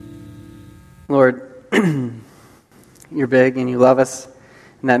Lord, you're big and you love us,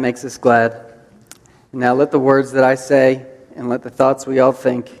 and that makes us glad. And now let the words that I say and let the thoughts we all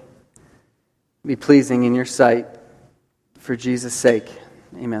think be pleasing in your sight for Jesus' sake.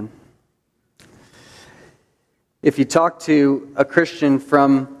 Amen. If you talk to a Christian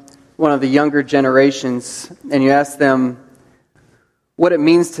from one of the younger generations and you ask them what it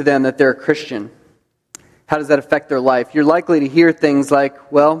means to them that they're a Christian, how does that affect their life? You're likely to hear things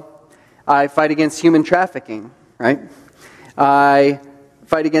like, well, I fight against human trafficking, right? I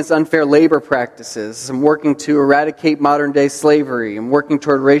fight against unfair labor practices. I'm working to eradicate modern-day slavery. I'm working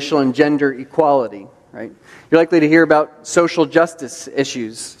toward racial and gender equality, right? You're likely to hear about social justice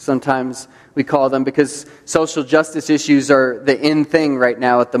issues, sometimes we call them, because social justice issues are the in thing right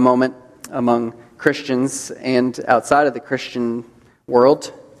now at the moment among Christians and outside of the Christian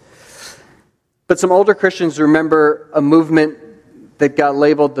world. But some older Christians remember a movement that got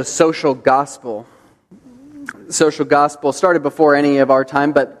labeled the social gospel. The social gospel started before any of our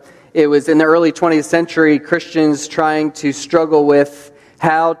time, but it was in the early 20th century, Christians trying to struggle with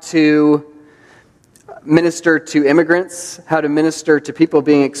how to minister to immigrants, how to minister to people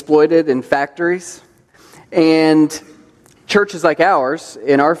being exploited in factories. And churches like ours,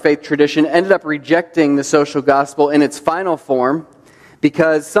 in our faith tradition, ended up rejecting the social gospel in its final form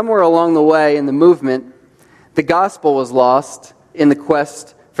because somewhere along the way in the movement, the gospel was lost in the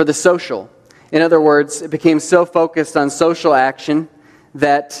quest for the social. In other words, it became so focused on social action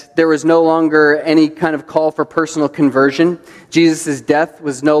that there was no longer any kind of call for personal conversion. Jesus' death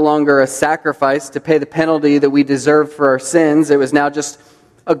was no longer a sacrifice to pay the penalty that we deserve for our sins. It was now just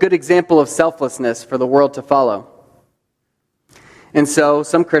a good example of selflessness for the world to follow. And so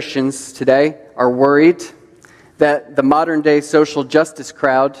some Christians today are worried that the modern-day social justice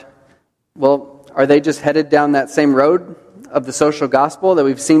crowd, well, are they just headed down that same road of the social gospel that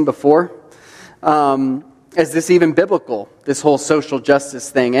we've seen before? Is this even biblical, this whole social justice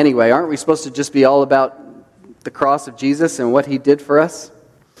thing anyway? Aren't we supposed to just be all about the cross of Jesus and what he did for us?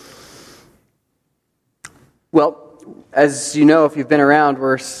 Well, as you know, if you've been around,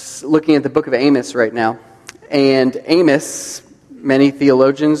 we're looking at the book of Amos right now. And Amos, many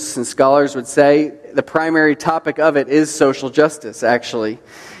theologians and scholars would say, the primary topic of it is social justice, actually.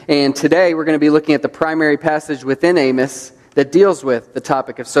 And today we're going to be looking at the primary passage within Amos that deals with the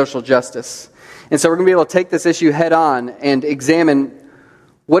topic of social justice. And so we're going to be able to take this issue head on and examine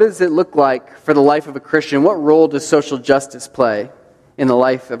what does it look like for the life of a Christian? What role does social justice play in the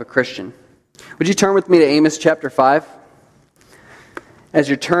life of a Christian? Would you turn with me to Amos chapter 5? As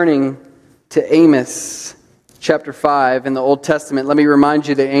you're turning to Amos chapter 5 in the Old Testament, let me remind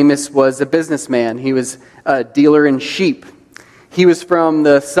you that Amos was a businessman. He was a dealer in sheep. He was from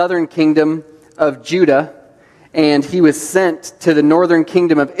the southern kingdom of Judah, and he was sent to the northern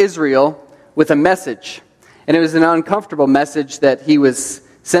kingdom of Israel with a message. And it was an uncomfortable message that he was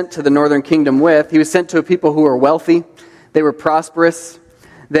sent to the northern kingdom with. He was sent to a people who were wealthy, they were prosperous,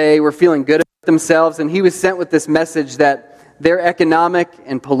 they were feeling good about themselves, and he was sent with this message that their economic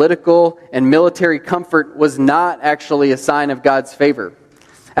and political and military comfort was not actually a sign of God's favor.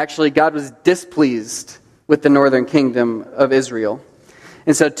 Actually, God was displeased with the northern kingdom of Israel.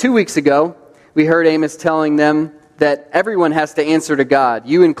 And so 2 weeks ago, we heard Amos telling them that everyone has to answer to God,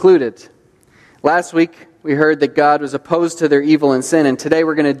 you included. Last week, we heard that God was opposed to their evil and sin, and today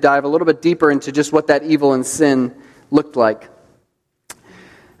we're going to dive a little bit deeper into just what that evil and sin looked like.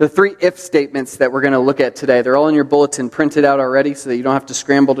 The 3 if statements that we're going to look at today, they're all in your bulletin printed out already so that you don't have to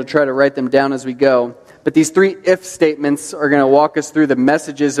scramble to try to write them down as we go. But these 3 if statements are going to walk us through the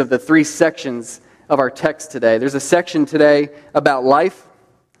messages of the 3 sections of our text today. There's a section today about life.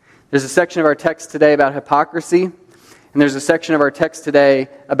 There's a section of our text today about hypocrisy. And there's a section of our text today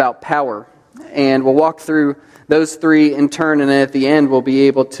about power. And we'll walk through those 3 in turn, and then at the end we'll be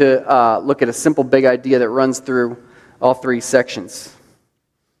able to look at a simple big idea that runs through all 3 sections.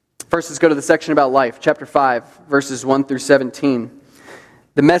 First, let's go to the section about life, chapter 5, verses 1 through 17.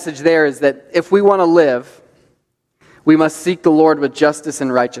 The message there is that if we want to live, we must seek the Lord with justice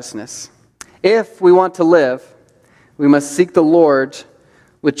and righteousness. If we want to live, we must seek the Lord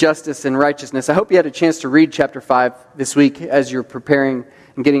with justice and righteousness. I hope you had a chance to read chapter 5 this week as you're preparing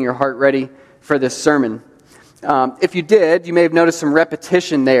and getting your heart ready for this sermon. If you did, you may have noticed some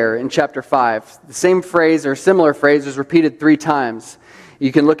repetition there in chapter 5. The same phrase or similar phrase was repeated 3 times.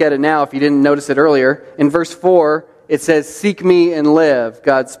 You can look at it now if you didn't notice it earlier. In verse 4, it says, "Seek me and live,"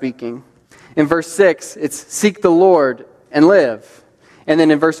 God speaking. In verse 6, it's "Seek the Lord and live." And then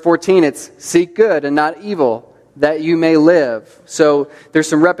in verse 14, it's "Seek good and not evil, that you may live." So there's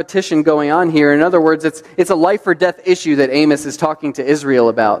some repetition going on here. In other words, it's a life or death issue that Amos is talking to Israel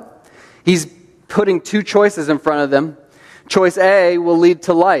about. He's putting two choices in front of them. Choice A will lead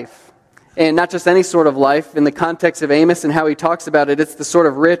to life, and not just any sort of life. In the context of Amos and how he talks about it, it's the sort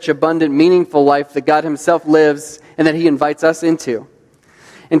of rich, abundant, meaningful life that God himself lives and that he invites us into.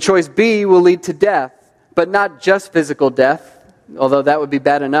 And choice B will lead to death, but not just physical death, although that would be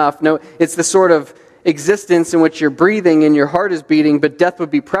bad enough. No, it's the sort of existence in which you're breathing and your heart is beating, but death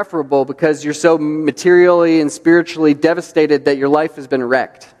would be preferable because you're so materially and spiritually devastated that your life has been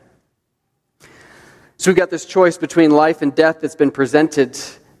wrecked. So we've got this choice between life and death that's been presented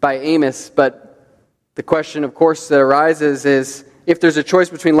by Amos, but the question, of course, that arises is, if there's a choice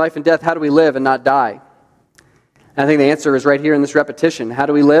between life and death, how do we live and not die? And I think the answer is right here in this repetition. How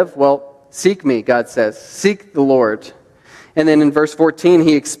do we live? Well, seek me, God says. Seek the Lord. And then in verse 14,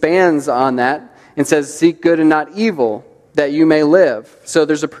 he expands on that and says, seek good and not evil, that you may live. So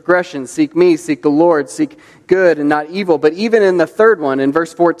there's a progression. Seek me, seek the Lord, seek good and not evil. But even in the third one, in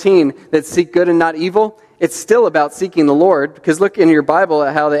verse 14, that seek good and not evil, it's still about seeking the Lord. Because look in your Bible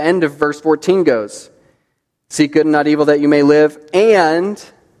at how the end of verse 14 goes. Seek good and not evil, that you may live. And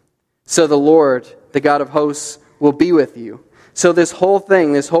so the Lord, the God of hosts, will be with you. So this whole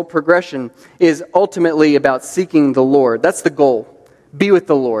thing, this whole progression is ultimately about seeking the Lord. That's the goal. Be with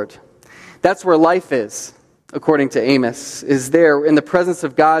the Lord. That's where life is, according to Amos, is there in the presence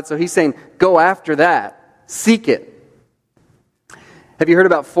of God. So he's saying, go after that. Seek it. Have you heard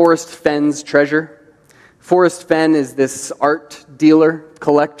about Forrest Fenn's treasure? Forrest Fenn is this art dealer,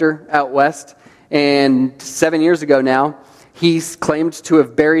 collector out west. And 7 years ago now, he's claimed to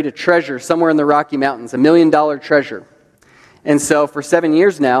have buried a treasure somewhere in the Rocky Mountains, $1 million treasure. And so for 7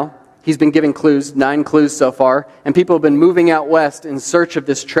 years now, he's been giving clues, 9 clues so far, and people have been moving out west in search of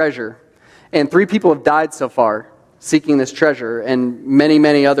this treasure. And 3 people have died so far seeking this treasure, and many,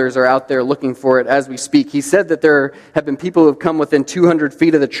 many others are out there looking for it as we speak. He said that there have been people who have come within 200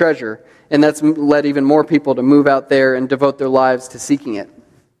 feet of the treasure, and that's led even more people to move out there and devote their lives to seeking it.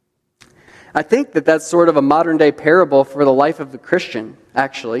 I think that that's sort of a modern-day parable for the life of the Christian,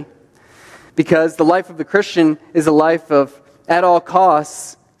 actually, because the life of the Christian is a life of, at all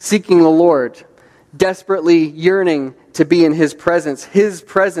costs, seeking the Lord, desperately yearning to be in His presence. His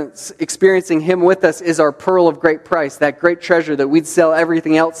presence, experiencing Him with us, is our pearl of great price, that great treasure that we'd sell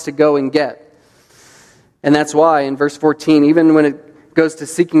everything else to go and get. And that's why, in verse 14, even when it goes to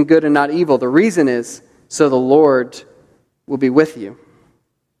seeking good and not evil, the reason is so the Lord will be with you.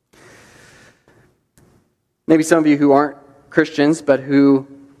 Maybe some of you who aren't Christians, but who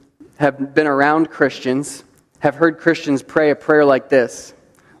have been around Christians, have heard Christians pray a prayer like this: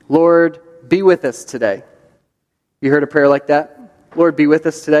 Lord, be with us today. You heard a prayer like that? Lord, be with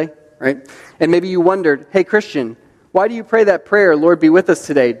us today, right? And maybe you wondered, hey Christian, why do you pray that prayer, Lord, be with us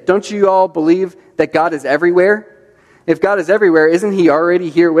today? Don't you all believe that God is everywhere? If God is everywhere, isn't He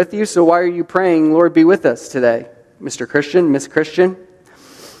already here with you? So why are you praying, Lord, be with us today? Mr. Christian, Miss Christian?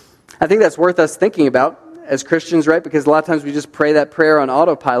 I think that's worth us thinking about as Christians, right? Because a lot of times we just pray that prayer on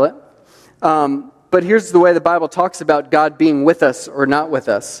autopilot. But here's the way the Bible talks about God being with us or not with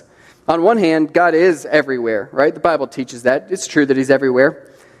us. On one hand, God is everywhere, right? The Bible teaches that. It's true that He's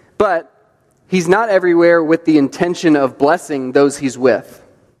everywhere. But He's not everywhere with the intention of blessing those He's with.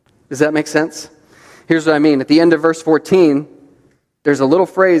 Does that make sense? Here's what I mean. At the end of verse 14, there's a little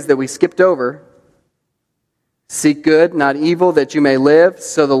phrase that we skipped over. Seek good, not evil, that you may live,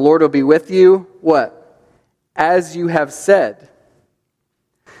 so the Lord will be with you. What? As you have said.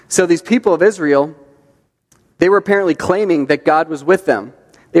 So these people of Israel, they were apparently claiming that God was with them.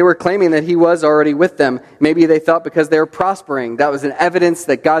 They were claiming that He was already with them. Maybe they thought because they were prospering, that was an evidence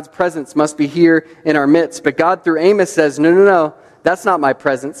that God's presence must be here in our midst. But God, through Amos, says, no, that's not my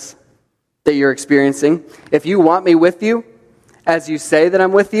presence that you're experiencing. If you want me with you, as you say that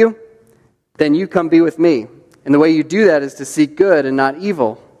I'm with you, then you come be with me. And the way you do that is to seek good and not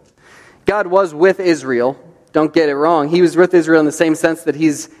evil. God was with Israel. Don't get it wrong. He was with Israel in the same sense that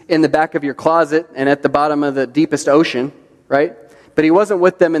He's in the back of your closet and at the bottom of the deepest ocean, right? But He wasn't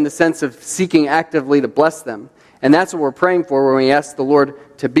with them in the sense of seeking actively to bless them. And that's what we're praying for when we ask the Lord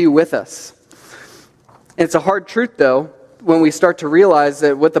to be with us. And it's a hard truth, though, when we start to realize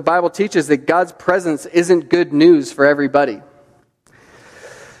that what the Bible teaches, that God's presence isn't good news for everybody.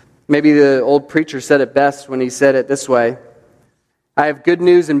 Maybe the old preacher said it best when he said it this way: I have good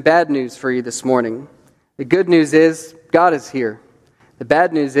news and bad news for you this morning. The good news is God is here. The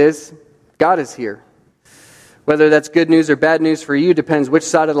bad news is God is here. Whether that's good news or bad news for you depends which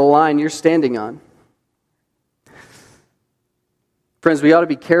side of the line you're standing on. Friends, we ought to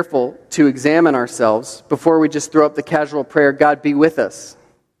be careful to examine ourselves before we just throw up the casual prayer, God be with us.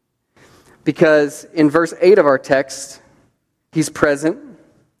 Because in verse 8 of our text, He's present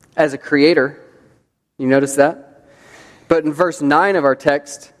as a creator. You notice that? But in verse 9 of our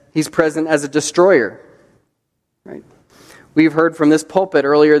text, he's present as a destroyer. Right? We've heard from this pulpit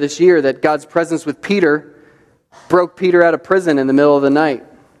earlier this year that God's presence with Peter broke Peter out of prison in the middle of the night.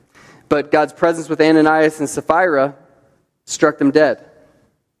 But God's presence with Ananias and Sapphira struck them dead.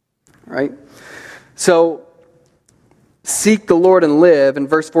 Right? So, seek the Lord and live, and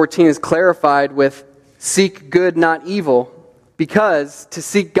verse 14 is clarified with seek good, not evil, because to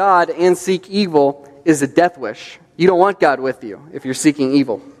seek God and seek evil is a death wish. You don't want God with you if you're seeking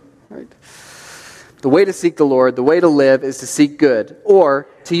evil. Right? The way to seek the Lord, the way to live, is to seek good. Or,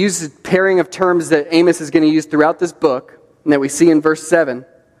 to use the pairing of terms that Amos is going to use throughout this book, and that we see in verse 7,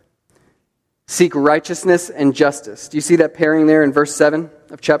 seek righteousness and justice. Do you see that pairing there in verse 7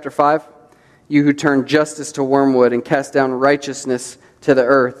 of chapter 5? You who turn justice to wormwood and cast down righteousness to the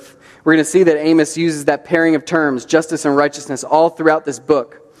earth. We're going to see that Amos uses that pairing of terms, justice and righteousness, all throughout this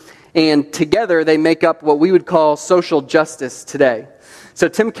book. And together they make up what we would call social justice today. So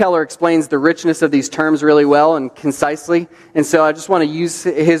Tim Keller explains the richness of these terms really well and concisely. And so I just want to use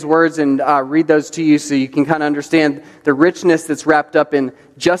his words and read those to you so you can kind of understand the richness that's wrapped up in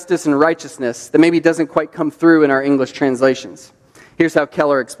justice and righteousness that maybe doesn't quite come through in our English translations. Here's how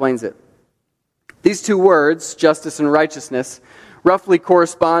Keller explains it. These two words, justice and righteousness, roughly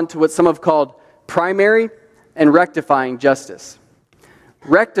correspond to what some have called primary and rectifying justice.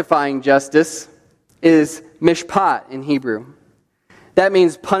 Rectifying justice is mishpat in Hebrew. That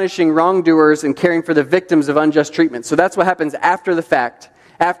means punishing wrongdoers and caring for the victims of unjust treatment. So that's what happens after the fact,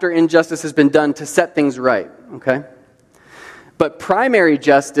 after injustice has been done to set things right. Okay? But primary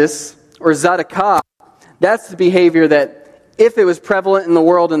justice, or tzedakah, that's the behavior that, if it was prevalent in the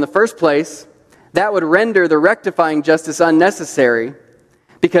world in the first place, that would render the rectifying justice unnecessary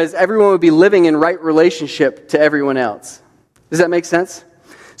because everyone would be living in right relationship to everyone else. Does that make sense?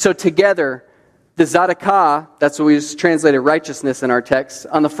 So together, the tzedakah, that's what we just translated righteousness in our text,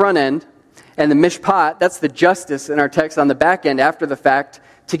 on the front end, and the mishpat, that's the justice in our text on the back end after the fact.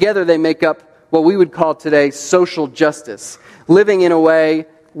 Together they make up what we would call today social justice. Living in a way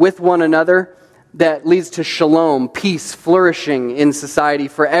with one another that leads to shalom, peace, flourishing in society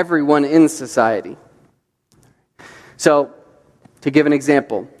for everyone in society. So, to give an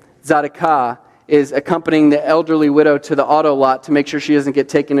example, tzedakah is accompanying the elderly widow to the auto lot to make sure she doesn't get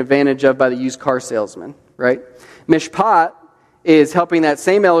taken advantage of by the used car salesman, right? Mishpat is helping that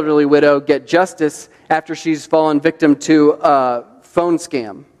same elderly widow get justice after she's fallen victim to a phone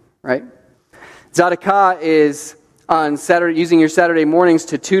scam, right? Tzedakah is on Saturday, using your Saturday mornings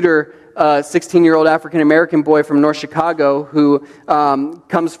to tutor a 16-year-old African-American boy from North Chicago who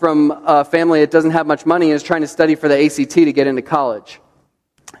comes from a family that doesn't have much money and is trying to study for the ACT to get into college.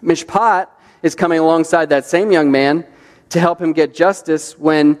 Mishpat is coming alongside that same young man to help him get justice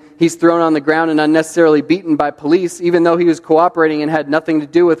when he's thrown on the ground and unnecessarily beaten by police, even though he was cooperating and had nothing to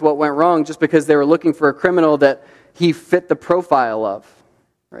do with what went wrong, just because they were looking for a criminal that he fit the profile of.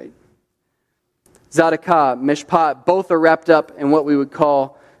 Right? Tzedakah, mishpat, both are wrapped up in what we would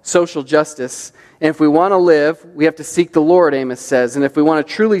call social justice. And if we want to live, we have to seek the Lord, Amos says. And if we want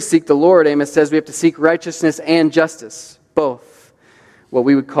to truly seek the Lord, Amos says, we have to seek righteousness and justice, both. What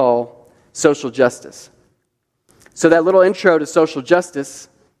we would call social justice. So that little intro to social justice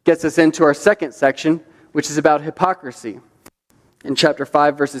gets us into our second section, which is about hypocrisy. In chapter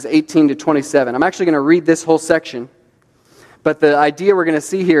 5, verses 18 to 27. I'm actually going to read this whole section, but the idea we're going to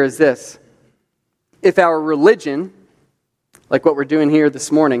see here is this. If our religion, like what we're doing here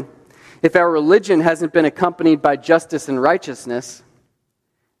this morning, if our religion hasn't been accompanied by justice and righteousness,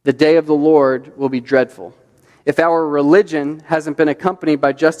 the day of the Lord will be dreadful. If our religion hasn't been accompanied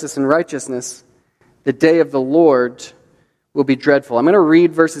by justice and righteousness, the day of the Lord will be dreadful. I'm going to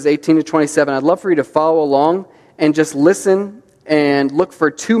read verses 18 to 27. I'd love for you to follow along and just listen and look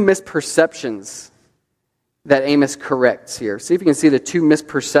for two misperceptions that Amos corrects here. See if you can see the two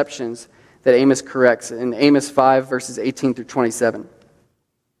misperceptions that Amos corrects in Amos 5, verses 18 through 27.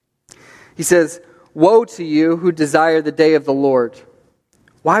 He says, "Woe to you who desire the day of the Lord.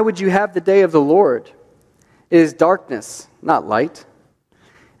 Why would you have the day of the Lord? It is darkness, not light.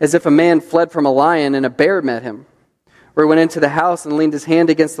 As if a man fled from a lion and a bear met him, or went into the house and leaned his hand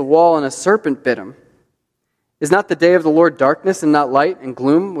against the wall and a serpent bit him. Is not the day of the Lord darkness and not light and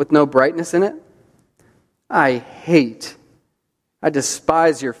gloom with no brightness in it? I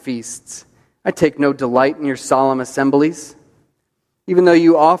despise your feasts. I take no delight in your solemn assemblies. Even though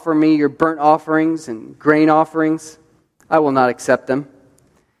you offer me your burnt offerings and grain offerings, I will not accept them.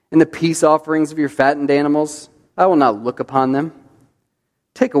 And the peace offerings of your fattened animals, I will not look upon them.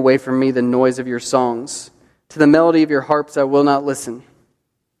 Take away from me the noise of your songs. To the melody of your harps I will not listen.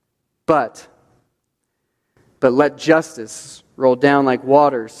 But But let justice roll down like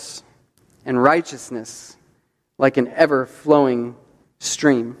waters, and righteousness like an ever-flowing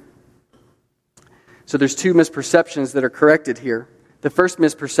stream. So there's two misperceptions that are corrected here. The first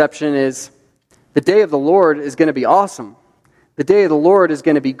misperception is the day of the Lord is going to be awesome. The day of the Lord is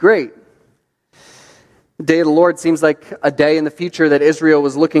going to be great. The day of the Lord seems like a day in the future that Israel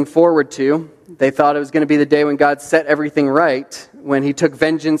was looking forward to. They thought it was going to be the day when God set everything right, when he took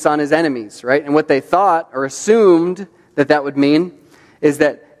vengeance on his enemies, right? And what they thought or assumed that would mean is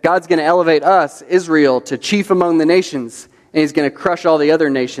that God's going to elevate us, Israel, to chief among the nations, and he's going to crush all the other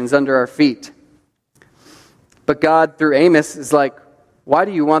nations under our feet. But God, through Amos, is like, why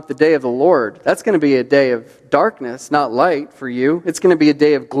do you want the day of the Lord? That's going to be a day of darkness, not light for you. It's going to be a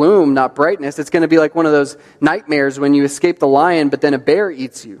day of gloom, not brightness. It's going to be like one of those nightmares when you escape the lion, but then a bear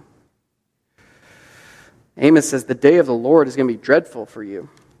eats you. Amos says the day of the Lord is going to be dreadful for you.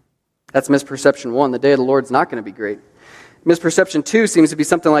 That's misperception one. The day of the Lord is not going to be great. Misperception two seems to be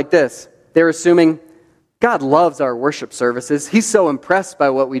something like this. They're assuming God loves our worship services. He's so impressed by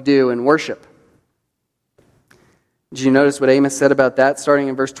what we do in worship. Did you notice what Amos said about that, starting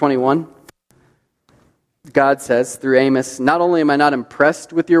in verse 21? God says through Amos, not only am I not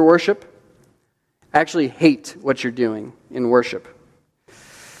impressed with your worship, I actually hate what you're doing in worship.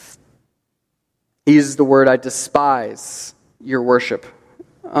 He uses the word, I despise your worship.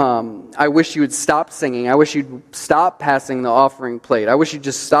 I wish you would stop singing. I wish you'd stop passing the offering plate. I wish you'd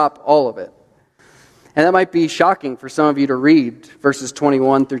just stop all of it. And that might be shocking for some of you to read verses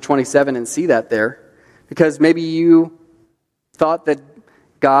 21 through 27 and see that there. Because maybe you thought that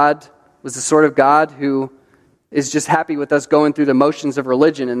God was the sort of God who is just happy with us going through the motions of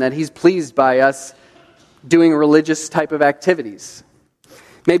religion and that he's pleased by us doing religious type of activities.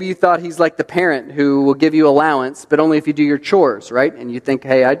 Maybe you thought he's like the parent who will give you allowance, but only if you do your chores, right? And you think,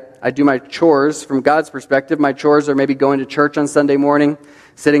 hey, I do my chores from God's perspective. My chores are maybe going to church on Sunday morning,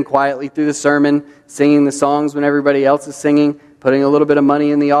 sitting quietly through the sermon, singing the songs when everybody else is singing, putting a little bit of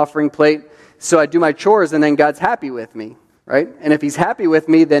money in the offering plate. So I do my chores and then God's happy with me, right? And if he's happy with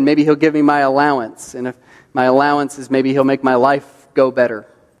me, then maybe he'll give me my allowance. And if my allowance is maybe he'll make my life go better.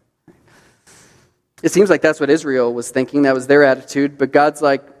 It seems like that's what Israel was thinking. That was their attitude. But God's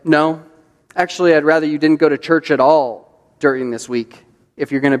like, no, actually I'd rather you didn't go to church at all during this week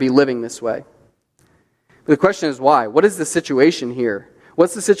if you're going to be living this way. But the question is why? What is the situation here?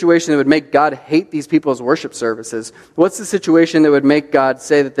 What's the situation that would make God hate these people's worship services? What's the situation that would make God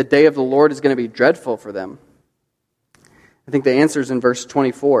say that the day of the Lord is going to be dreadful for them? I think the answer is in verse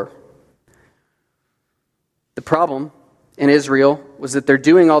 24. The problem in Israel was that they're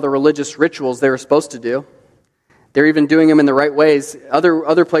doing all the religious rituals they were supposed to do. They're even doing them in the right ways.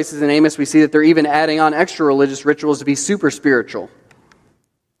 Other places in Amos we see that they're even adding on extra religious rituals to be super spiritual.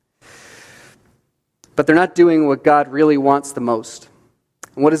 But they're not doing what God really wants the most.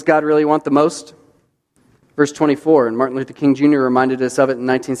 And what does God really want the most? Verse 24, and Martin Luther King Jr. reminded us of it in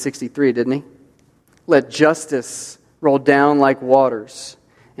 1963, didn't he? Let justice roll down like waters,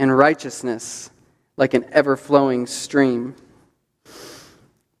 and righteousness like an ever-flowing stream.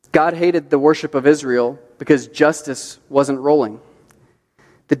 God hated the worship of Israel because justice wasn't rolling.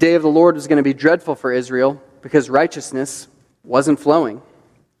 The day of the Lord was going to be dreadful for Israel because righteousness wasn't flowing.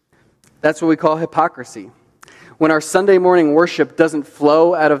 That's what we call hypocrisy. When our Sunday morning worship doesn't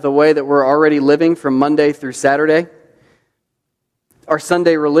flow out of the way that we're already living from Monday through Saturday, our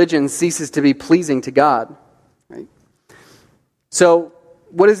Sunday religion ceases to be pleasing to God. Right? So,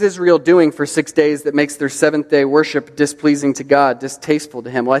 what is Israel doing for 6 days that makes their seventh-day worship displeasing to God, distasteful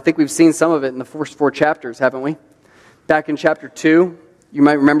to him? Well, I think we've seen some of it in the first 4 chapters, haven't we? Back in chapter 2, you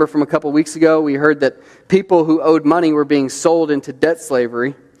might remember from a couple weeks ago, we heard that people who owed money were being sold into debt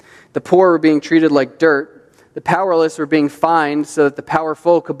slavery. The poor were being treated like dirt. The powerless were being fined so that the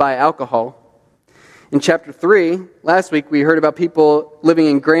powerful could buy alcohol. In chapter 3, last week, we heard about people living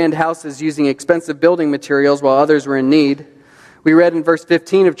in grand houses using expensive building materials while others were in need. We read in verse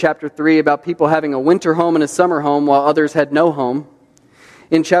 15 of chapter 3 about people having a winter home and a summer home while others had no home.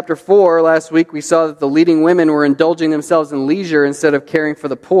 In chapter 4, last week, we saw that the leading women were indulging themselves in leisure instead of caring for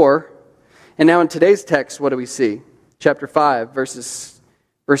the poor. And now in today's text, what do we see? Chapter 5,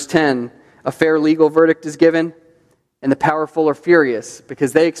 verse 10. A fair legal verdict is given, and the powerful are furious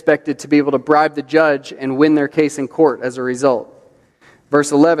because they expected to be able to bribe the judge and win their case in court as a result.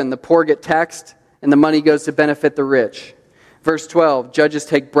 Verse 11, the poor get taxed, and the money goes to benefit the rich. Verse 12, judges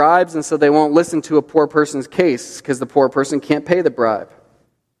take bribes, and so they won't listen to a poor person's case because the poor person can't pay the bribe.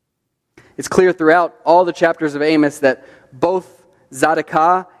 It's clear throughout all the chapters of Amos that both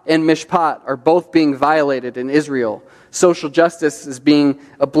Tzedakah and Mishpat are both being violated in Israel. social justice is being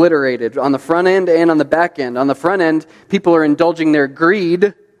obliterated on the front end and on the back end. On the front end, people are indulging their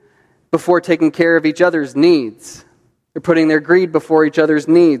greed before taking care of each other's needs. They're putting their greed before each other's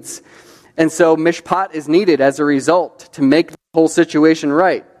needs. And so mishpat is needed as a result to make the whole situation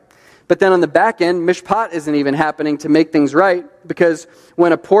right. But then on the back end, mishpat isn't even happening to make things right, because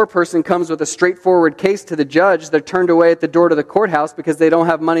when a poor person comes with a straightforward case to the judge, they're turned away at the door to the courthouse because they don't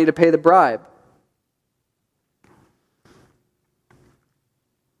have money to pay the bribe.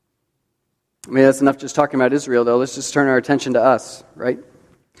 I mean, that's enough just talking about Israel, though. Let's just turn our attention to us, right?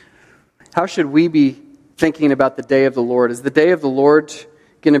 How should we be thinking about the day of the Lord? Is the day of the Lord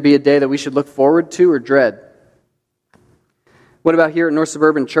going to be a day that we should look forward to or dread? What about here at North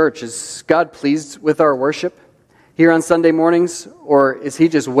Suburban Church? Is God pleased with our worship here on Sunday mornings? Or is He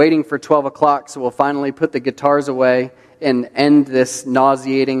just waiting for 12 o'clock so we'll finally put the guitars away and end this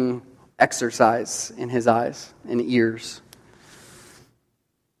nauseating exercise in His eyes and ears?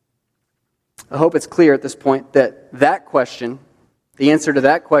 I hope it's clear at this point that question, the answer to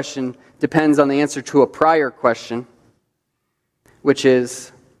that question, depends on the answer to a prior question, which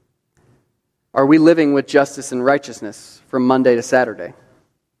is, are we living with justice and righteousness from Monday to Saturday?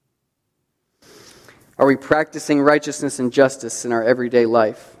 Are we practicing righteousness and justice in our everyday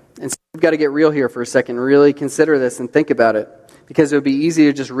life? And so we've got to get real here for a second, really consider this and think about it, because it would be easy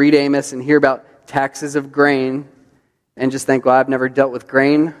to just read Amos and hear about taxes of grain and just think, well, I've never dealt with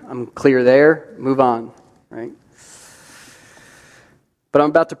grain, I'm clear there, move on, right? But I'm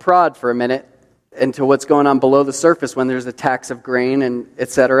about to prod for a minute into what's going on below the surface when there's a tax of grain and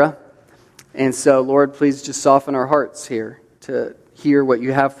etc. And so, Lord, please just soften our hearts here to hear what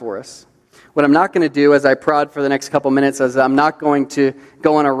you have for us. What I'm not going to do as I prod for the next couple minutes is I'm not going to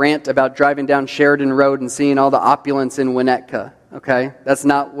go on a rant about driving down Sheridan Road and seeing all the opulence in Winnetka, okay? That's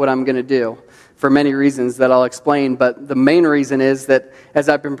not what I'm going to do for many reasons that I'll explain. But the main reason is that as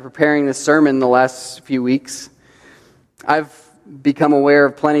I've been preparing this sermon the last few weeks, I've become aware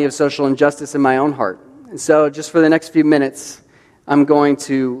of plenty of social injustice in my own heart. And so just for the next few minutes, I'm going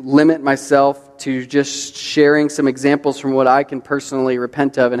to limit myself to just sharing some examples from what I can personally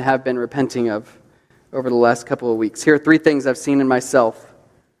repent of and have been repenting of over the last couple of weeks. Here are 3 things I've seen in myself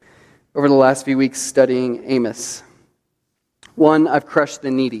over the last few weeks studying Amos. 1, I've crushed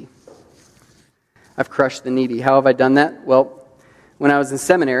the needy. I've crushed the needy. How have I done that? Well, when I was in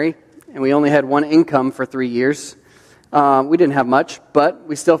seminary and we only had one income for 3 years, we didn't have much, but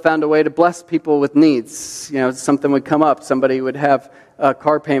we still found a way to bless people with needs. You know, something would come up. Somebody would have a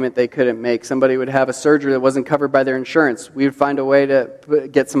car payment they couldn't make. Somebody would have a surgery that wasn't covered by their insurance. We would find a way to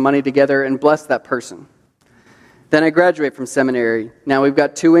get some money together and bless that person. Then I graduate from seminary. Now we've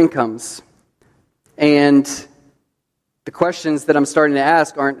got 2 incomes. And the questions that I'm starting to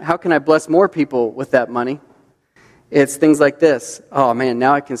ask aren't, how can I bless more people with that money? It's things like this. Oh man,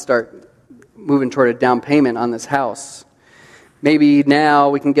 now I can start moving toward a down payment on this house. Maybe now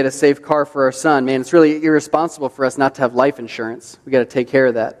we can get a safe car for our son. Man, it's really irresponsible for us not to have life insurance. We got to take care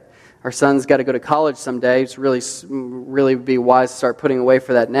of that. Our son's got to go to college someday. It's really be wise to start putting away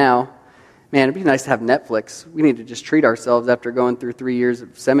for that now. Man, it'd be nice to have Netflix. We need to just treat ourselves after going through 3 years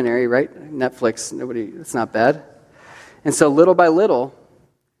of seminary, right? Netflix, it's not bad. And so little by little,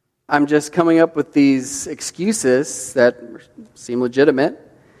 I'm just coming up with these excuses that seem legitimate,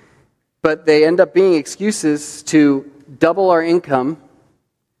 but they end up being excuses to double our income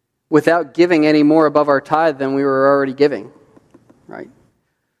without giving any more above our tithe than we were already giving, right?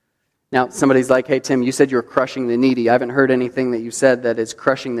 Now, somebody's like, hey, Tim, you said you were crushing the needy. I haven't heard anything that you said that is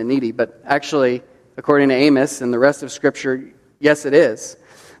crushing the needy. But actually, according to Amos and the rest of Scripture, yes, it is.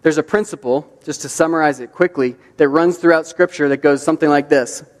 There's a principle, just to summarize it quickly, that runs throughout Scripture that goes something like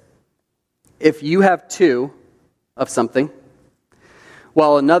this. If you have 2 of something,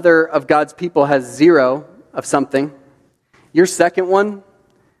 while another of God's people has 0 of something, your second one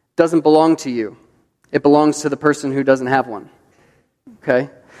doesn't belong to you. It belongs to the person who doesn't have one. Okay?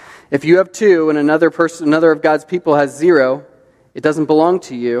 If you have 2 and another of God's people has 0, it doesn't belong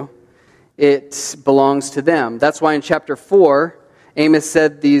to you. It belongs to them. That's why in chapter 4, Amos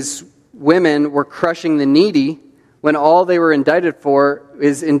said these women were crushing the needy when all they were indicted for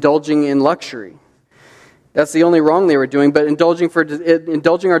is indulging in luxury. That's the only wrong they were doing, but indulging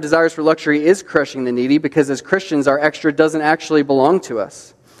our desires for luxury is crushing the needy, because as Christians, our extra doesn't actually belong to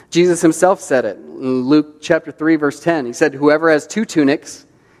us. Jesus himself said it in Luke chapter 3, verse 10. He said, whoever has 2 tunics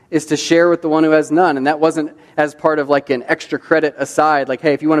is to share with the one who has none. And that wasn't as part of like an extra credit aside, like,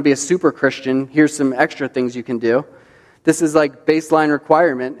 hey, if you want to be a super Christian, here's some extra things you can do. This is like baseline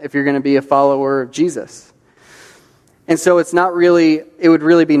requirement if you're going to be a follower of Jesus. And so it would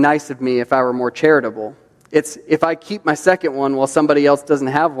really be nice of me if I were more charitable. It's if I keep my second one while somebody else doesn't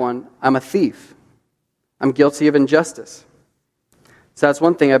have one, I'm a thief. I'm guilty of injustice. So that's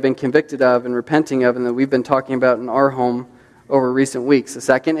one thing I've been convicted of and repenting of and that we've been talking about in our home over recent weeks. The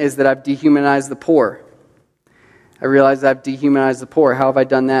second is that I've dehumanized the poor. I realize I've dehumanized the poor. How have I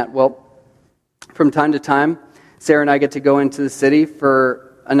done that? Well, from time to time, Sarah and I get to go into the city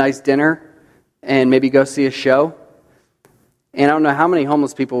for a nice dinner and maybe go see a show. And I don't know how many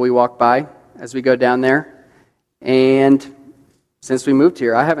homeless people we walk by as we go down there. And since we moved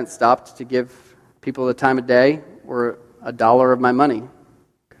here, I haven't stopped to give people the time of day or $1 of my money.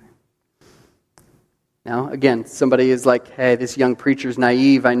 Now, again, somebody is like, hey, this young preacher's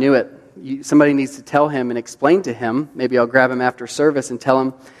naive, I knew it. Somebody needs to tell him and explain to him, maybe I'll grab him after service and tell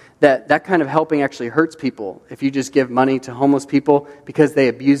him that that kind of helping actually hurts people. If you just give money to homeless people because they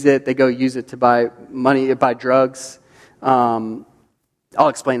abuse it, they go use it to buy money, buy drugs. I'll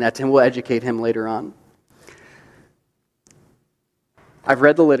explain that to him. We'll educate him later on. I've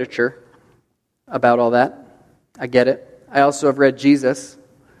read the literature about all that. I get it. I also have read Jesus,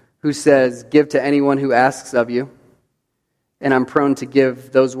 who says, give to anyone who asks of you. And I'm prone to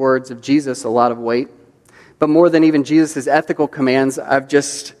give those words of Jesus a lot of weight. But more than even Jesus' ethical commands, I've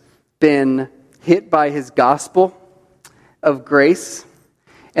just been hit by his gospel of grace.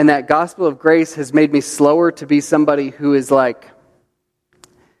 And that gospel of grace has made me slower to be somebody who is like,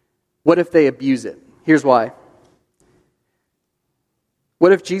 what if they abuse it? Here's why.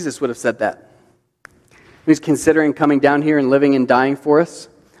 What if Jesus would have said that? He's considering coming down here and living and dying for us.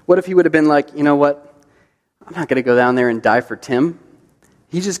 What if he would have been like, you know what? I'm not going to go down there and die for Tim.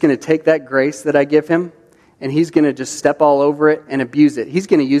 He's just going to take that grace that I give him, and he's going to just step all over it and abuse it. He's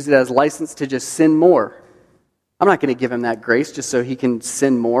going to use it as license to just sin more. I'm not going to give him that grace just so he can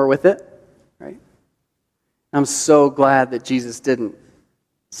sin more with it, right? I'm so glad that Jesus didn't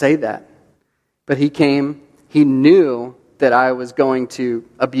say that. But he came, he knew that I was going to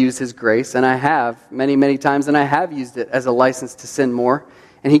abuse his grace, and I have many, many times, and I have used it as a license to sin more.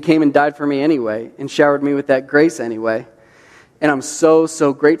 And he came and died for me anyway, and showered me with that grace anyway. And I'm so,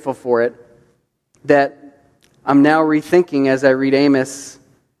 so grateful for it that I'm now rethinking as I read Amos,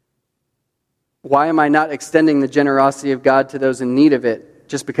 why am I not extending the generosity of God to those in need of it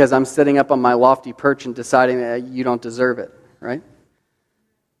just because I'm sitting up on my lofty perch and deciding that you don't deserve it, right?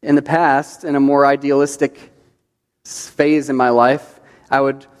 In the past, in a more idealistic phase in my life, I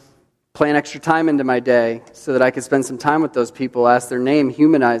would plan extra time into my day so that I could spend some time with those people, ask their name,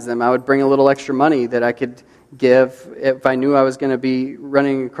 humanize them. I would bring a little extra money that I could give if I knew I was going to be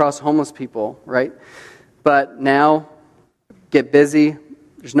running across homeless people, right? But now, get busy.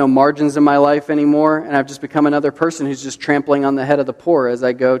 There's no margins in my life anymore, and I've just become another person who's just trampling on the head of the poor as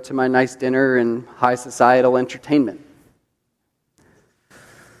I go to my nice dinner and high societal entertainment.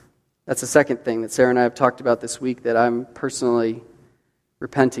 That's the second thing that Sarah and I have talked about this week that I'm personally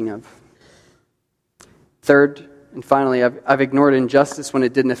repenting of. Third, and finally, I've ignored injustice when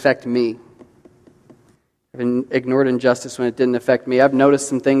it didn't affect me. I've ignored injustice when it didn't affect me. I've noticed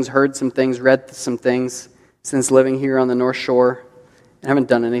some things, heard some things, read some things since living here on the North Shore. I haven't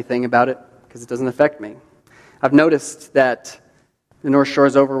done anything about it because it doesn't affect me. I've noticed that the North Shore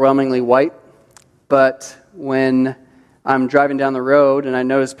is overwhelmingly white, but when I'm driving down the road and I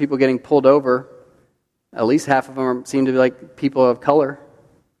notice people getting pulled over, at least half of them seem to be like people of color.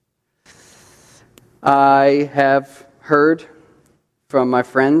 I have heard from my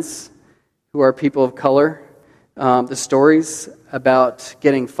friends who are people of color the stories about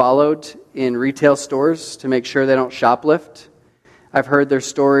getting followed in retail stores to make sure they don't shoplift. I've heard their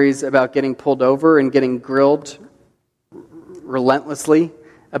stories about getting pulled over and getting grilled relentlessly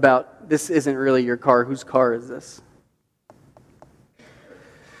about, this isn't really your car, whose car is this?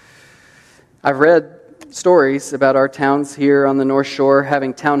 I've read stories about our towns here on the North Shore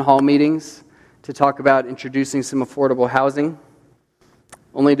having town hall meetings to talk about introducing some affordable housing,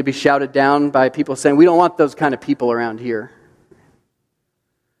 only to be shouted down by people saying, we don't want those kind of people around here.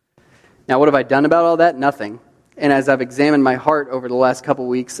 Now, what have I done about all that? Nothing. And as I've examined my heart over the last couple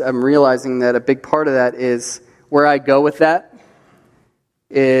weeks, I'm realizing that a big part of that is where I go with that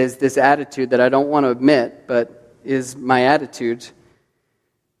is this attitude that I don't want to admit, but is my attitude.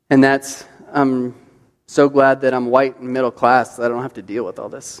 And that's, I'm so glad that I'm white and middle class that I don't have to deal with all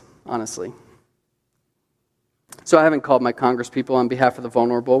this, honestly. So I haven't called my congresspeople on behalf of the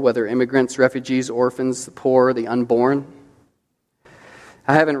vulnerable, whether immigrants, refugees, orphans, the poor, the unborn.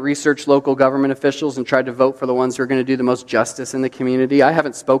 I haven't researched local government officials and tried to vote for the ones who are going to do the most justice in the community. I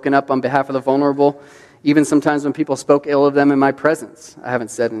haven't spoken up on behalf of the vulnerable, even sometimes when people spoke ill of them in my presence. I haven't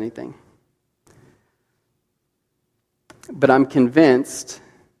said anything. But I'm convinced,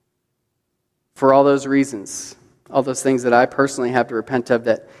 for all those reasons, all those things that I personally have to repent of,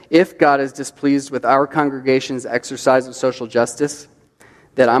 that if God is displeased with our congregation's exercise of social justice,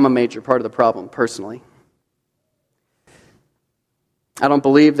 that I'm a major part of the problem personally. I don't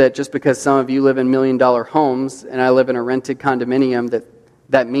believe that just because some of you live in million-dollar homes and I live in a rented condominium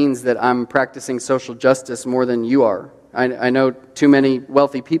that means that I'm practicing social justice more than you are. I know too many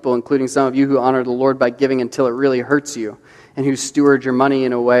wealthy people, including some of you, who honor the Lord by giving until it really hurts you, and who steward your money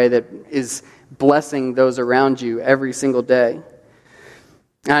in a way that is blessing those around you every single day.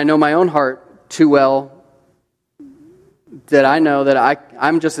 And I know my own heart too well that I know that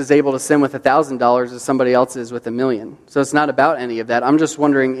I'm just as able to sin with $1,000 as somebody else is with $1 million. So it's not about any of that. I'm just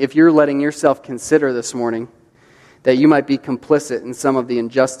wondering if you're letting yourself consider this morning that you might be complicit in some of the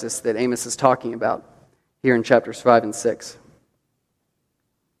injustice that Amos is talking about here in chapters 5 and 6.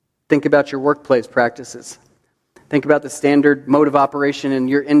 Think about your workplace practices. Think about the standard mode of operation in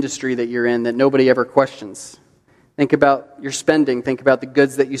your industry that you're in that nobody ever questions. Think about your spending. Think about the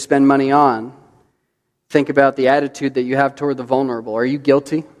goods that you spend money on. Think about the attitude that you have toward the vulnerable. Are you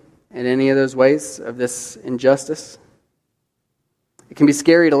guilty in any of those ways of this injustice? It can be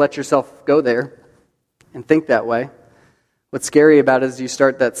scary to let yourself go there and think that way. What's scary about it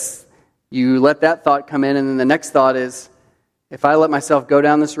is you let that thought come in, and then the next thought is, if I let myself go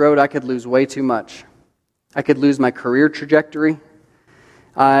down this road, I could lose way too much. I could lose my career trajectory.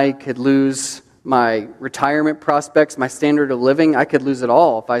 I could lose my retirement prospects, my standard of living. I could lose it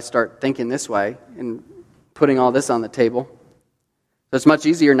all if I start thinking this way and putting all this on the table. So it's much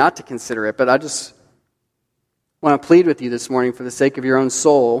easier not to consider it, but I just want to plead with you this morning for the sake of your own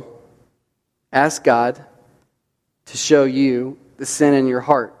soul. Ask God to show you the sin in your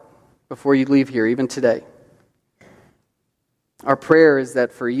heart before you leave here, even today. Our prayer is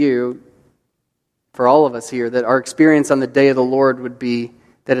that for you, for all of us here, that our experience on the day of the Lord would be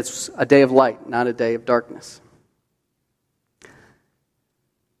that it's a day of light, not a day of darkness.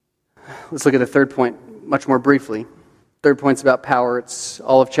 Let's look at the third point much more briefly. Third point's about power. It's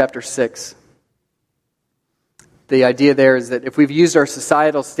all of chapter 6. The idea there is that if we've used our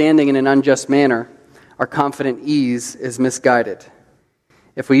societal standing in an unjust manner, our confident ease is misguided.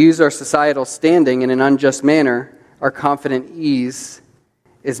 If we use our societal standing in an unjust manner, our confident ease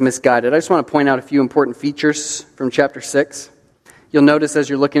is misguided. I just want to point out a few important features from chapter 6. You'll notice as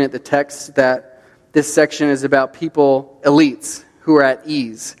you're looking at the text that this section is about people, elites, who are at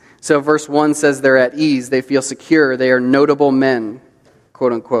ease. So verse 1 says they're at ease, they feel secure, they are notable men,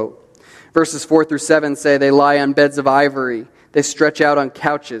 quote unquote. Verses 4 through 7 say they lie on beds of ivory, they stretch out on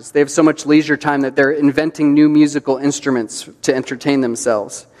couches, they have so much leisure time that they're inventing new musical instruments to entertain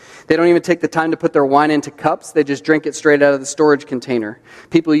themselves. They don't even take the time to put their wine into cups, they just drink it straight out of the storage container.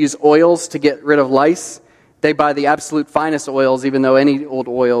 People use oils to get rid of lice. They buy the absolute finest oils, even though any old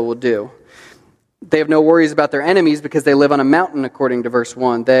oil will do. They have no worries about their enemies because they live on a mountain, according to verse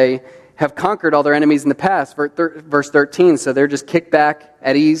 1. They have conquered all their enemies in the past, verse 13. So they're just kicked back,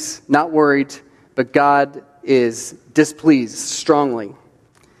 at ease, not worried, but God is displeased strongly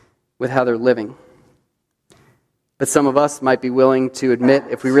with how they're living. But some of us might be willing to admit,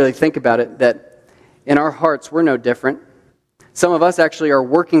 if we really think about it, that in our hearts we're no different. Some of us actually are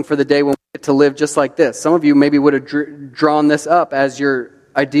working for the day when we get to live just like this. Some of you maybe would have drawn this up as your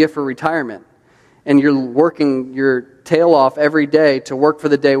idea for retirement. And you're working your tail off every day to work for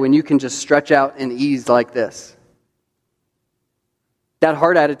the day when you can just stretch out and ease like this. That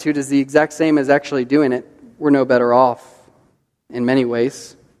heart attitude is the exact same as actually doing it. We're no better off in many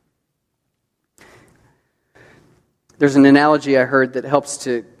ways. There's an analogy I heard that helps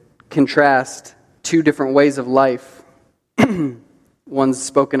to contrast two different ways of life. One's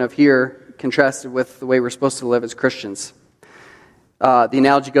spoken of here, contrasted with the way we're supposed to live as Christians. The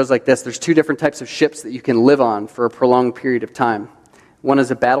analogy goes like this. There's two different types of ships that you can live on for a prolonged period of time. One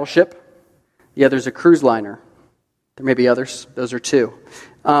is a battleship. The other is a cruise liner. There may be others. Those are two.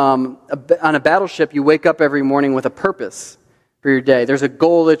 On a battleship, you wake up every morning with a purpose for your day. There's a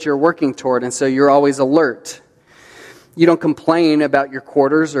goal that you're working toward, and so you're always alert. You don't complain about your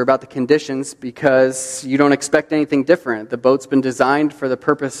quarters or about the conditions because you don't expect anything different. The boat's been designed for the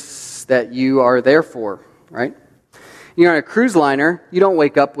purpose that you are there for, right? You're on a cruise liner, you don't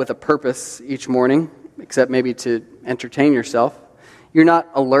wake up with a purpose each morning, except maybe to entertain yourself. You're not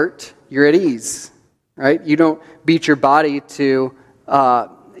alert, you're at ease, right? You don't beat your body to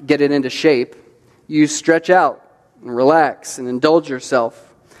get it into shape. You stretch out and relax and indulge yourself.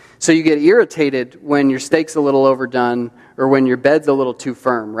 So you get irritated when your steak's a little overdone or when your bed's a little too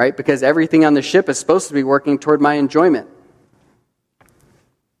firm, right? Because everything on the ship is supposed to be working toward my enjoyment.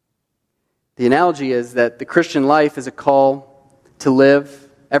 The analogy is that the Christian life is a call to live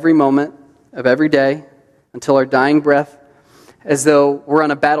every moment of every day until our dying breath, as though we're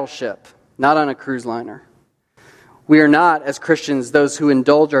on a battleship, not on a cruise liner. We are not, as Christians, those who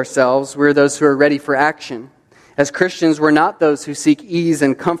indulge ourselves. We're those who are ready for action. As Christians, we're not those who seek ease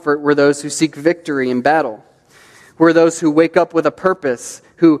and comfort. We're those who seek victory in battle. We're those who wake up with a purpose,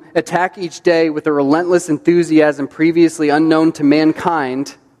 who attack each day with a relentless enthusiasm previously unknown to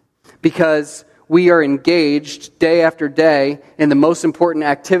mankind, because we are engaged day after day in the most important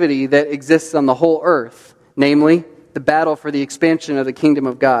activity that exists on the whole earth, namely the battle for the expansion of the kingdom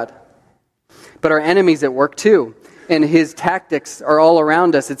of God. But our enemy's at work too, and his tactics are all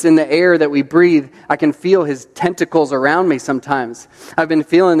around us. It's in the air that we breathe. I can feel his tentacles around me sometimes. I've been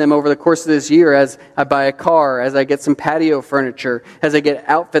feeling them over the course of this year as I buy a car, as I get some patio furniture, as I get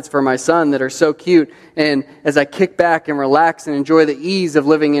outfits for my son that are so cute, and as I kick back and relax and enjoy the ease of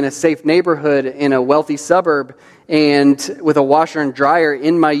living in a safe neighborhood in a wealthy suburb and with a washer and dryer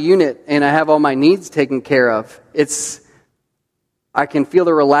in my unit, and I have all my needs taken care of. I can feel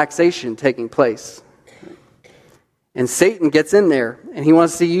the relaxation taking place. And Satan gets in there, and he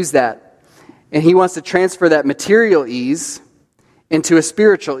wants to use that. And he wants to transfer that material ease into a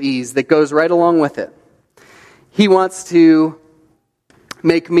spiritual ease that goes right along with it. He wants to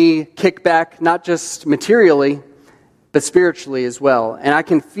make me kick back, not just materially, but spiritually as well. And I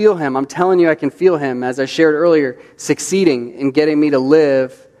can feel him, I'm telling you, I can feel him, as I shared earlier, succeeding in getting me to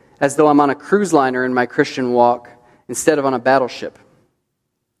live as though I'm on a cruise liner in my Christian walk instead of on a battleship.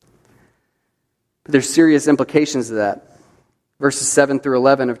 But there's serious implications of that. Verses 7 through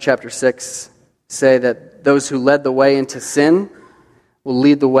 11 of chapter 6 say that those who led the way into sin will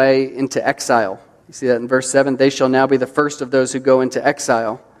lead the way into exile. You see that in verse 7? They shall now be the first of those who go into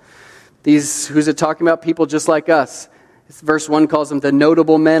exile. Who's it talking about? People just like us. Verse 1 calls them the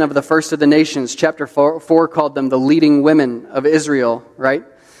notable men of the first of the nations. Chapter 4 called them the leading women of Israel, right?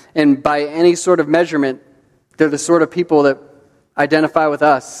 And by any sort of measurement, they're the sort of people that identify with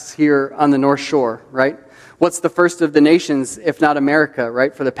us here on the North Shore, right? What's the first of the nations, if not America,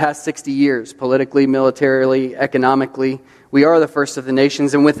 right? For the past 60 years, politically, militarily, economically, we are the first of the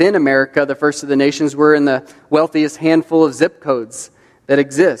nations. And within America, the first of the nations, we're in the wealthiest handful of zip codes that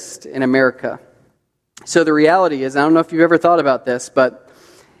exist in America. So the reality is, I don't know if you've ever thought about this, but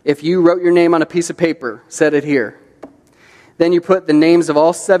if you wrote your name on a piece of paper, set it here, then you put the names of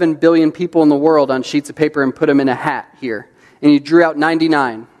all 7 billion people in the world on sheets of paper and put them in a hat here, and you drew out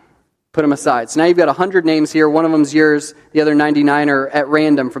 99, put them aside. So now you've got 100 names here. One of them's yours. The other 99 are at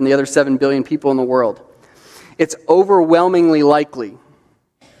random from the other 7 billion people in the world. It's overwhelmingly likely,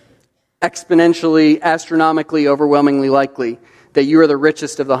 exponentially, astronomically overwhelmingly likely, that you are the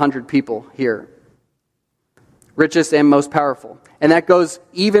richest of the 100 people here. Richest and most powerful. And that goes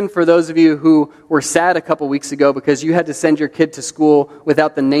even for those of you who were sad a couple weeks ago because you had to send your kid to school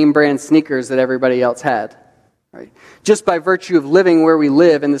without the name brand sneakers that everybody else had. Right? Just by virtue of living where we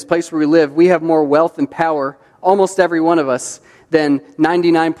live, in this place where we live, we have more wealth and power, almost every one of us, than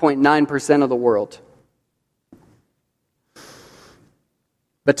 99.9% of the world.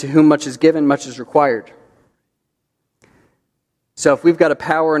 But to whom much is given, much is required. So if we've got a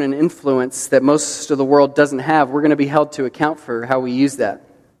power and an influence that most of the world doesn't have, we're going to be held to account for how we use that.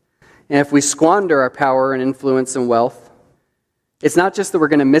 And if we squander our power and influence and wealth, it's not just that we're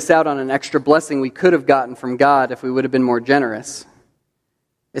going to miss out on an extra blessing we could have gotten from God if we would have been more generous.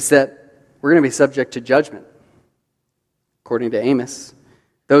 It's that we're going to be subject to judgment. According to Amos,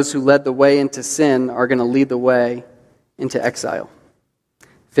 those who led the way into sin are going to lead the way into exile.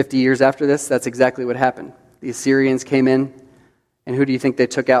 50 years after this, that's exactly what happened. The Assyrians came in, and who do you think they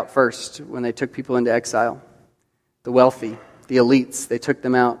took out first when they took people into exile? The wealthy, the elites. They took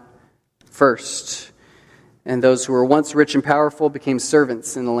them out first. And those who were once rich and powerful became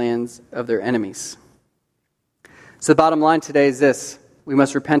servants in the lands of their enemies. So the bottom line today is this: we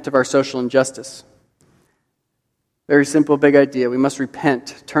must repent of our social injustice. Very simple, big idea. We must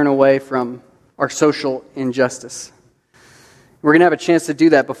repent, turn away from our social injustice. We're going to have a chance to do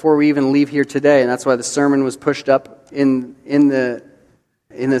that before we even leave here today, and that's why the sermon was pushed up in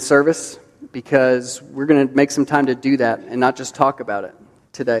the service, because we're going to make some time to do that and not just talk about it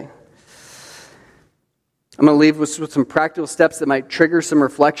today. I'm going to leave with some practical steps that might trigger some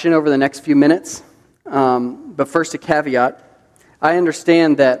reflection over the next few minutes. But first, a caveat. I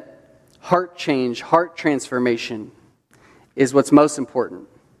understand that heart change, heart transformation is what's most important.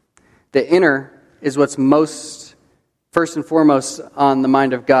 The inner is what's first and foremost on the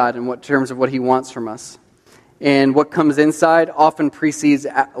mind of God in terms of what He wants from us. And what comes inside often precedes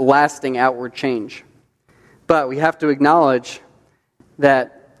lasting outward change. But we have to acknowledge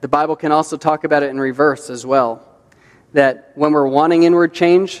that the Bible can also talk about it in reverse as well. that when we're wanting inward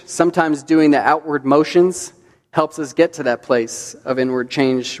change, sometimes doing the outward motions helps us get to that place of inward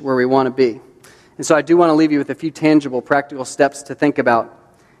change where we want to be. And so I do want to leave you with a few tangible, practical steps to think about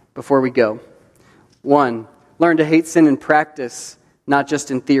before we go. 1, learn to hate sin in practice, not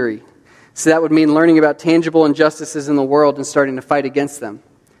just in theory. So that would mean learning about tangible injustices in the world and starting to fight against them.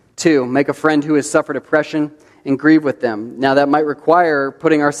 2, make a friend who has suffered oppression and grieve with them. Now that might require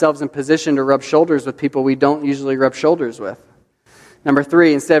putting ourselves in position to rub shoulders with people we don't usually rub shoulders with. Number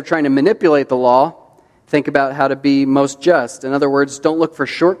 3, instead of trying to manipulate the law, think about how to be most just. In other words, don't look for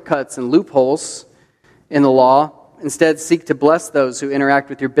shortcuts and loopholes in the law. Instead, seek to bless those who interact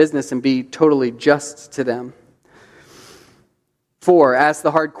with your business and be totally just to them. 4, ask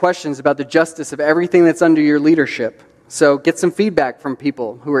the hard questions about the justice of everything that's under your leadership. So get some feedback from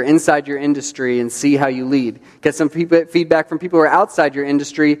people who are inside your industry and see how you lead. Get some feedback from people who are outside your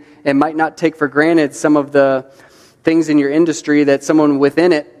industry and might not take for granted some of the things in your industry that someone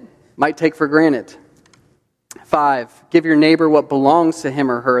within it might take for granted. 5, give your neighbor what belongs to him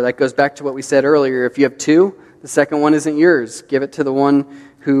or her. That goes back to what we said earlier. If you have 2, the second one isn't yours. Give it to the one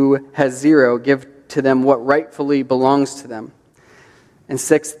who has 0. Give to them what rightfully belongs to them. And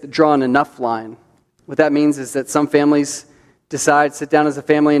 6, draw an enough line. What that means is that some families sit down as a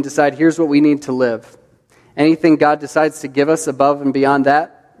family and decide, here's what we need to live. Anything God decides to give us above and beyond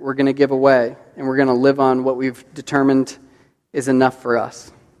that, we're going to give away. And we're going to live on what we've determined is enough for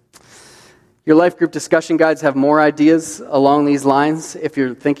us. Your life group discussion guides have more ideas along these lines if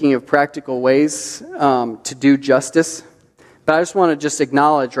you're thinking of practical ways to do justice. But I just want to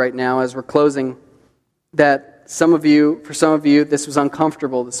acknowledge right now as we're closing that for some of you, this was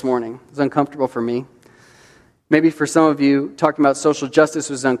uncomfortable this morning. It was uncomfortable for me. Maybe for some of you, talking about social justice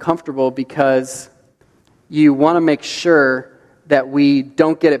was uncomfortable because you want to make sure that we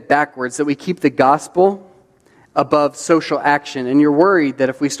don't get it backwards, that we keep the gospel above social action. And you're worried that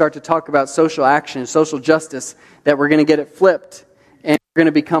if we start to talk about social action, social justice, that we're going to get it flipped. And we're going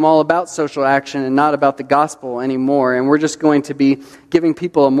to become all about social action and not about the gospel anymore. And we're just going to be giving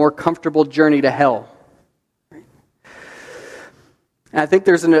people a more comfortable journey to hell. And I think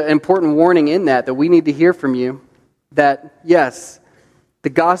there's an important warning in that we need to hear from you that, yes, the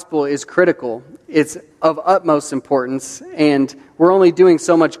gospel is critical. It's of utmost importance, and we're only doing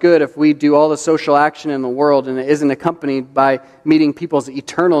so much good if we do all the social action in the world and it isn't accompanied by meeting people's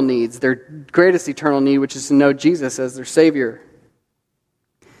eternal needs, their greatest eternal need, which is to know Jesus as their Savior.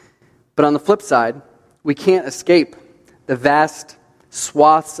 But on the flip side, we can't escape the vast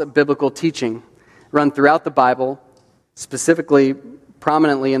swaths of biblical teaching run throughout the Bible, specifically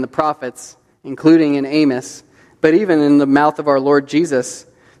prominently in the prophets, including in Amos, but even in the mouth of our Lord Jesus,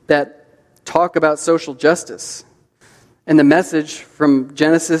 that talk about social justice. And the message from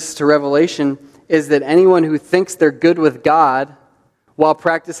Genesis to Revelation is that anyone who thinks they're good with God while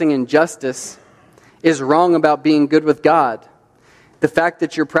practicing injustice is wrong about being good with God. The fact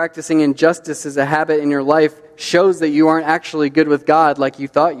that you're practicing injustice as a habit in your life shows that you aren't actually good with God like you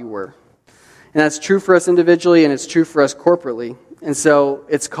thought you were. And that's true for us individually, and it's true for us corporately. And so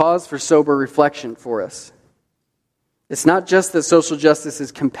it's cause for sober reflection for us. It's not just that social justice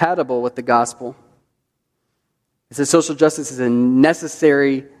is compatible with the gospel. It's that social justice is a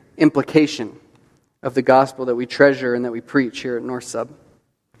necessary implication of the gospel that we treasure and that we preach here at North Sub.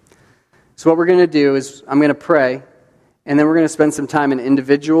 So what we're going to do is I'm going to pray, and then we're going to spend some time in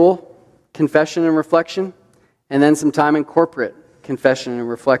individual confession and reflection, and then some time in corporate confession and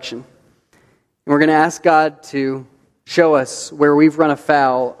reflection. And we're going to ask God to show us where we've run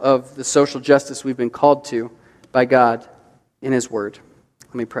afoul of the social justice we've been called to by God in His Word.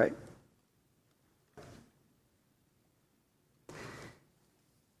 Let me pray.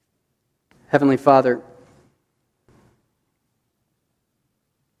 Heavenly Father,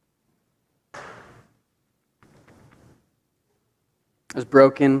 I was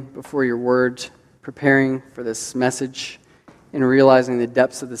broken before your word, preparing for this message and realizing the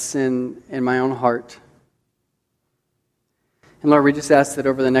depths of the sin in my own heart. And Lord, we just ask that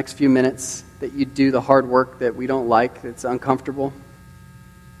over the next few minutes that you do the hard work that we don't like, that's uncomfortable,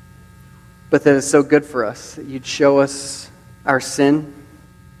 but that is so good for us, that you'd show us our sin,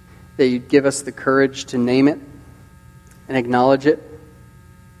 that you'd give us the courage to name it and acknowledge it,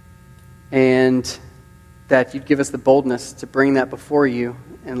 and that you'd give us the boldness to bring that before you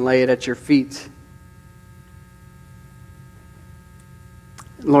and lay it at your feet.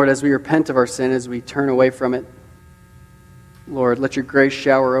 Lord, as we repent of our sin, as we turn away from it, Lord, let your grace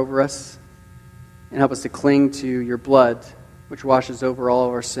shower over us and help us to cling to your blood, which washes over all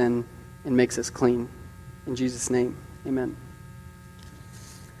of our sin and makes us clean. In Jesus' name, amen.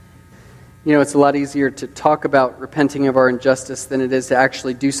 You know, it's a lot easier to talk about repenting of our injustice than it is to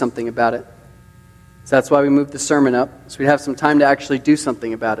actually do something about it. So that's why we moved the sermon up, so we'd have some time to actually do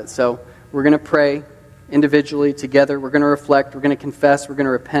something about it. So we're going to pray individually, together. We're going to reflect. We're going to confess. We're going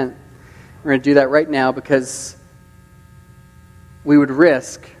to repent. We're going to do that right now because we would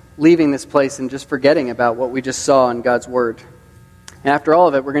risk leaving this place and just forgetting about what we just saw in God's Word. And after all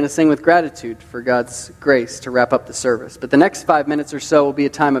of it, we're going to sing with gratitude for God's grace to wrap up the service. But the next 5 minutes or so will be a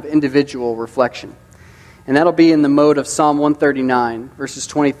time of individual reflection. And that'll be in the mode of Psalm 139, verses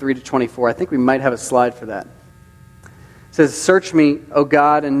 23 to 24. I think we might have a slide for that. It says, "Search me, O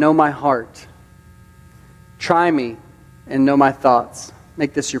God, and know my heart. Try me and know my thoughts."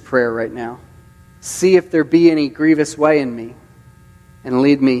 Make this your prayer right now. "See if there be any grievous way in me, and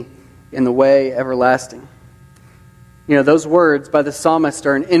lead me in the way everlasting." You know, those words by the psalmist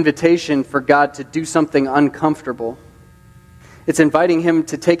are an invitation for God to do something uncomfortable. It's inviting him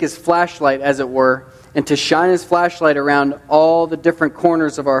to take his flashlight, as it were, and to shine his flashlight around all the different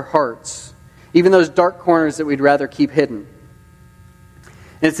corners of our hearts, even those dark corners that we'd rather keep hidden.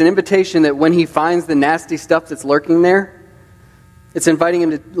 And it's an invitation that when he finds the nasty stuff that's lurking there, it's inviting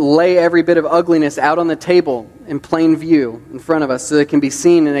him to lay every bit of ugliness out on the table in plain view in front of us so that it can be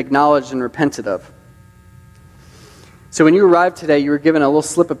seen and acknowledged and repented of. So when you arrived today, you were given a little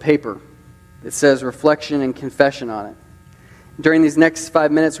slip of paper that says reflection and confession on it. During these next 5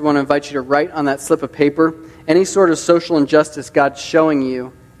 minutes, we want to invite you to write on that slip of paper any sort of social injustice God's showing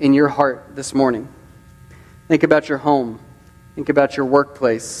you in your heart this morning. Think about your home. Think about your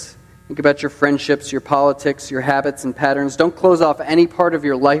workplace. Think about your friendships, your politics, your habits and patterns. Don't close off any part of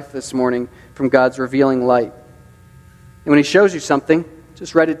your life this morning from God's revealing light. And when he shows you something,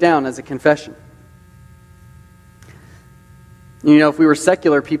 just write it down as a confession. You know, if we were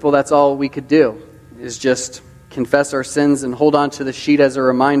secular people, that's all we could do, is just confess our sins and hold on to the sheet as a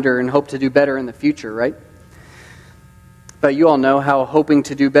reminder and hope to do better in the future, right? But you all know how hoping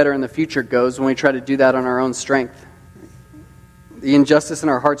to do better in the future goes when we try to do that on our own strength. The injustice in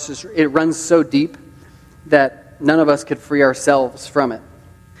our hearts, it runs so deep that none of us could free ourselves from it.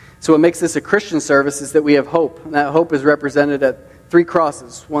 So what makes this a Christian service is that we have hope. And that hope is represented at 3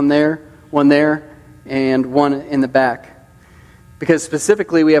 crosses, one there, and one in the back. Because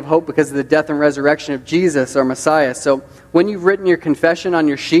specifically we have hope because of the death and resurrection of Jesus, our Messiah. So when you've written your confession on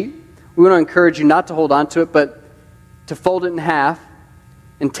your sheet, we want to encourage you not to hold on to it, but to fold it in half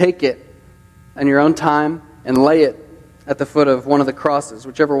and take it on your own time and lay it at the foot of one of the crosses,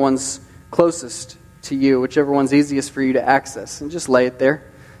 whichever one's closest to you, whichever one's easiest for you to access. And just lay it there.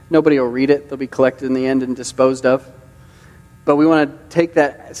 Nobody will read it. They'll be collected in the end and disposed of. But we want to take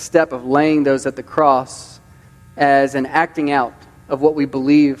that step of laying those at the cross as an acting out of what we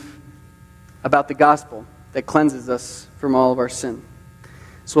believe about the gospel that cleanses us from all of our sin.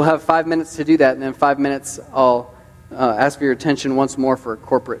 So we'll have 5 minutes to do that, and then 5 minutes I'll ask for your attention once more for a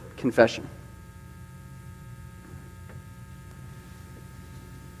corporate confession.